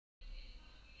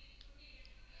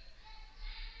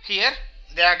Here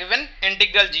they are given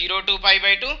integral 0 to pi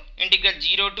by 2, integral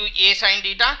 0 to a sin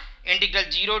theta, integral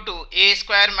 0 to a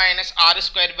square minus r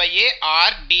square by a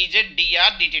r dz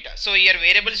dr d theta. So here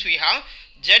variables we have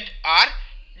z, r,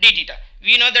 d theta.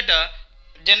 We know that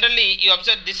generally you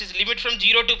observe this is limit from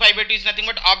 0 to pi by 2 is nothing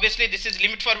but obviously this is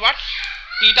limit for what?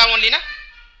 Theta only, na?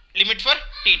 Limit for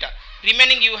theta.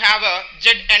 Remaining you have a z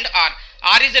and r.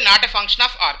 R is not a function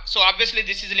of r. So obviously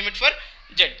this is a limit for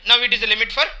z. Now it is a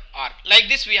limit for r. Like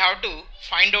this we have to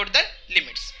find out the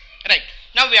limits. Right.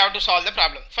 Now we have to solve the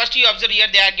problem. First you observe here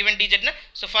they are given dz. Na?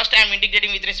 So first I am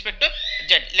integrating with respect to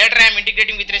z. Later I am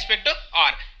integrating with respect to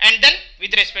r. And then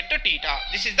with respect to theta.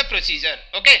 This is the procedure.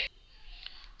 Okay.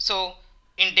 So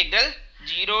integral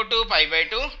 0 to pi by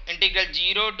 2, integral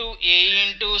 0 to a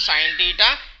into sin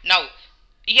theta. Now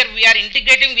here we are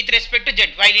integrating with respect to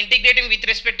z. While integrating with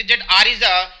respect to z, r is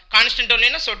a constant only,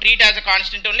 no? So treat as a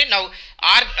constant only. Now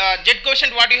r z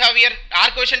quotient what you have here, r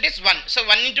quotient is 1. So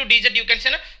 1 into dz you can say,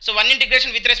 no? So 1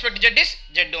 integration with respect to z is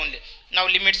z only. Now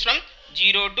limits from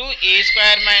 0 to a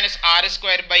square minus r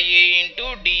square by a into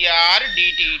dr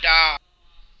d theta.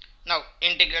 Now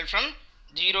integral from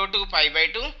 0 to pi by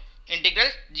 2, integral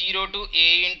 0 to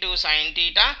a into sin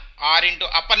theta, r into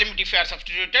upper limit if you are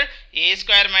substituted a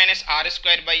square minus r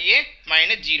square by a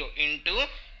minus 0 into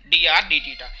dr d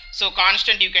theta. So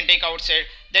constant you can take outside,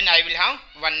 then I will have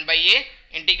 1 by a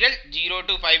integral 0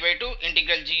 to pi by 2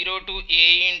 integral 0 to a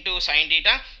into sin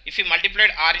theta. If you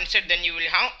multiplied r inside, then you will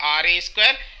have ra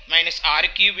square minus r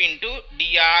cube into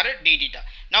dr d theta.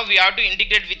 Now we have to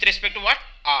integrate with respect to what?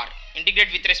 R.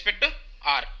 Integrate with respect to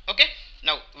r. Okay.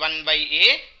 Now 1 by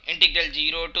a integral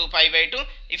 0 to pi by 2.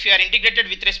 If you are integrated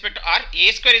with respect to r,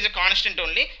 a square is a constant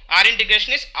only. R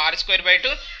integration is r square by 2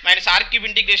 minus r cube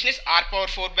integration is r power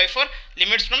 4 by 4.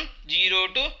 Limits from 0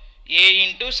 to a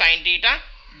into sin theta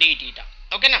d theta.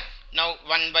 Okay now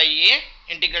 1 by a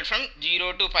integral from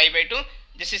 0 to pi by 2.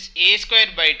 This is a square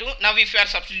by 2. Now if you are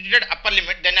substituted upper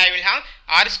limit, then I will have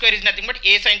r square is nothing but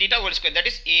a sin theta whole square. That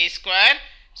is a square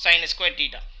sin square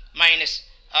theta minus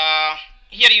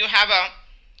here you have a,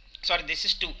 sorry, this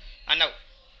is 2, and now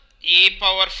a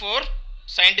power 4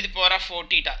 sin to the power of 4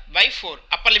 theta by 4.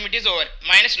 Upper limit is over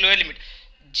minus lower limit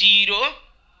 0,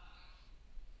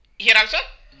 here also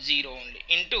 0 only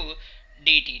into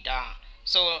d theta.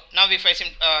 So now if I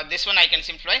this one I can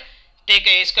simplify, take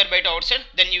a square by 2 outside,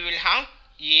 then you will have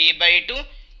a by 2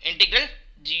 integral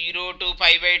 0 to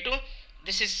pi by 2.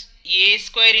 This is a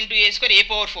square into a square, a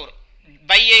power 4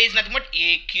 by a is nothing but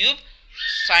a cube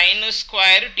sin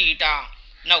square theta.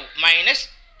 Now minus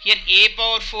here a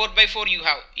power 4 by 4 you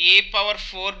have a power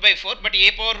 4 by 4, but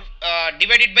a power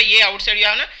divided by a outside you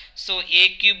have, na? So a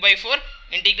cube by 4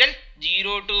 integral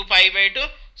 0 to pi by 2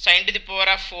 sin to the power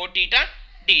of 4 theta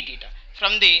d theta.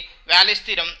 From the Wallis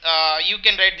theorem you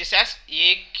can write this as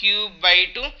a cube by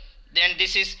 2, then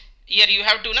this is here you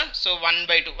have 2, na? So 1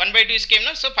 by 2 is came,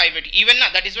 na? So pi by 2 even,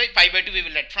 na? That is why pi by 2 we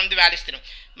will write from the Wallis theorem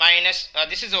minus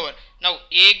this is over. Now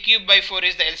a cube by 4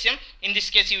 is the LCM. In this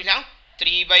case you will have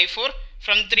 3 by 4.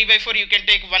 From 3 by 4 you can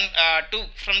take 2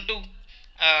 from 2,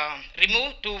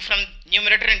 remove 2 from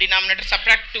numerator and denominator,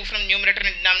 subtract 2 from numerator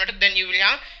and denominator, then you will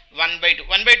have 1 by 2.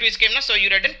 1 by 2 is came, na? So you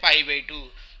write in pi by 2.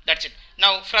 That's it.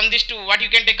 Now from this 2 what you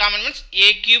can take common means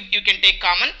a cube you can take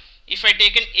common. If I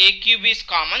take an a cube is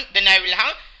common, then I will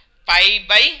have pi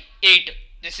by 8.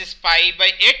 This is pi by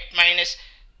 8 minus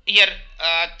here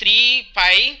 3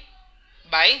 pi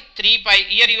by 3 pi.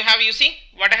 Here you have, you see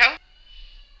what I have,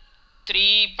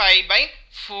 3 pi by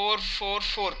 4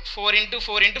 into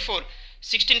 4 into 4,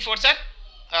 16 4s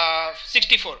are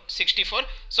 64.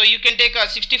 So you can take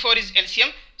 64 is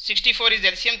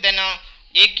LCM, then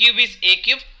a cube is a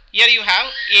cube. Here you have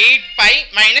 8 pi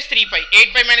minus 3 pi.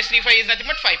 8 pi minus 3 pi is nothing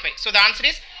but 5 pi. So the answer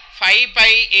is 5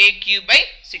 pi a cube by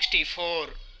 64.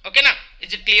 Okay now,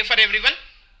 is it clear for everyone?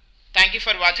 Thank you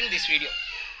for watching this video.